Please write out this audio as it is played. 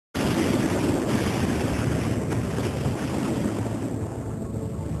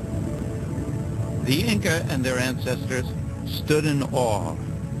The Inca and their ancestors stood in awe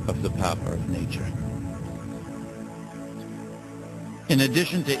of the power of nature. In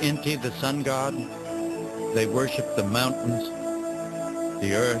addition to Inti, the sun god, they worshipped the mountains,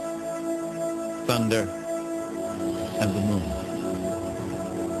 the earth, thunder, and the moon.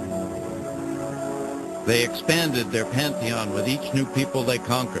 They expanded their pantheon with each new people they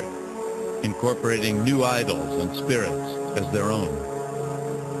conquered, incorporating new idols and spirits as their own.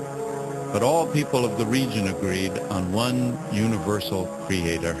 But all people of the region agreed on one universal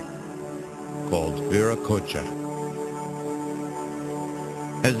creator called Viracocha.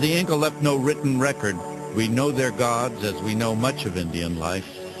 As the Inca left no written record, we know their gods as we know much of Indian life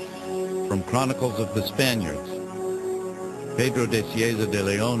from chronicles of the Spaniards. Pedro de Cieza de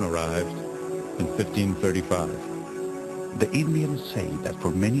Leon arrived in 1535. The Indians say that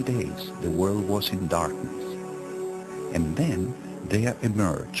for many days the world was in darkness, and then there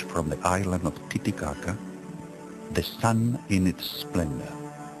emerged from the island of Titicaca the sun in its splendor,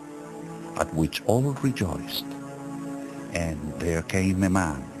 at which all rejoiced. And there came a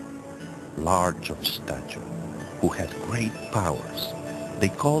man, large of stature, who had great powers. They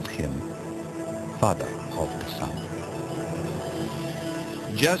called him Father of the Sun.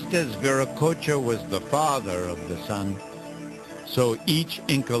 Just as Viracocha was the father of the sun, so each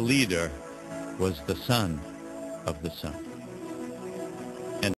Inca leader was the son of the sun.